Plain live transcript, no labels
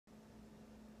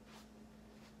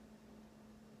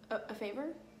A favor?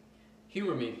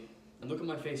 Humor me, and look at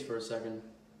my face for a second.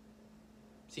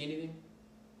 See anything?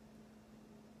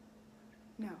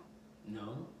 No.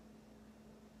 No?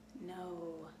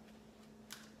 No.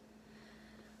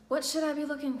 What should I be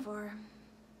looking for?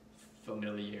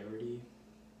 Familiarity?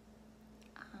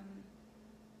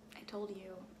 I told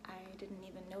you, I didn't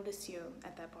even notice you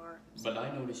at that bar. But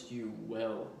I noticed you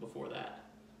well before that.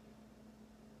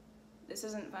 This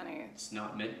isn't funny. It's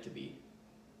not meant to be.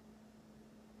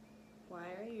 Why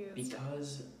are you...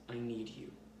 Because I need you.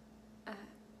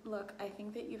 Look, I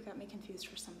think that you've got me confused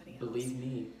for somebody else. Believe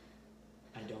me,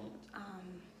 I don't.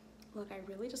 Look, I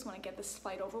really just want to get this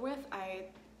fight over with. I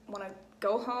want to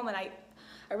go home, and I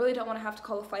really don't want to have to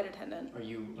call a flight attendant. Are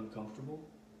you uncomfortable?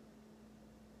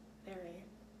 Very.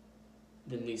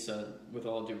 Then Lisa, with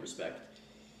all due respect,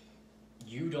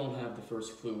 you don't have the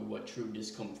first clue what true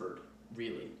discomfort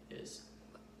really is.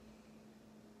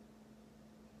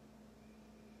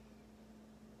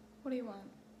 What do you want?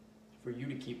 For you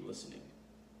to keep listening.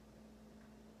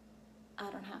 I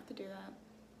don't have to do that.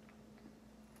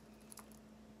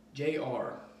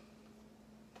 J.R.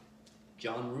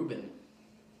 John Rubin,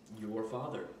 your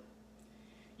father.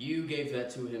 You gave that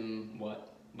to him,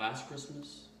 what, last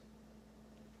Christmas?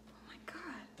 Oh my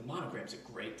God. The monogram's a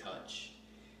great touch.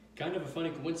 Kind of a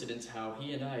funny coincidence how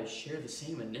he and I share the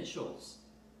same initials.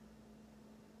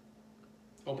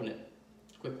 Open it,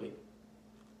 quickly.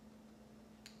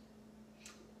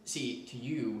 See, to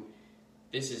you,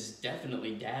 this is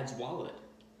definitely Dad's wallet.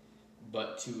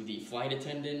 But to the flight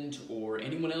attendant or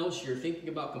anyone else you're thinking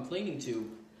about complaining to,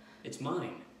 it's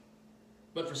mine.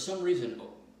 But for some reason,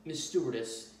 Miss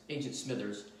Stewardess, Agent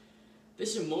Smithers,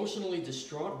 this emotionally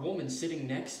distraught woman sitting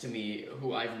next to me,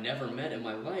 who I've never met in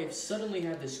my life, suddenly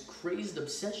had this crazed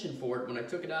obsession for it when I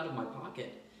took it out of my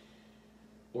pocket.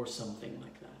 Or something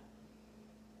like that.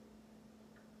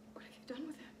 What have you done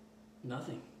with it?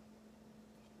 Nothing.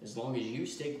 As long as you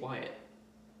stay quiet.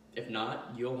 If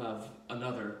not, you'll have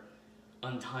another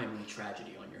untimely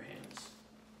tragedy on your hands.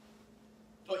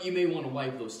 But you may want to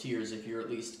wipe those tears if you're at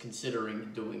least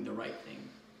considering doing the right thing.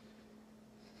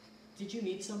 Did you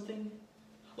need something?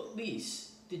 At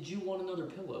least, did you want another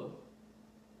pillow?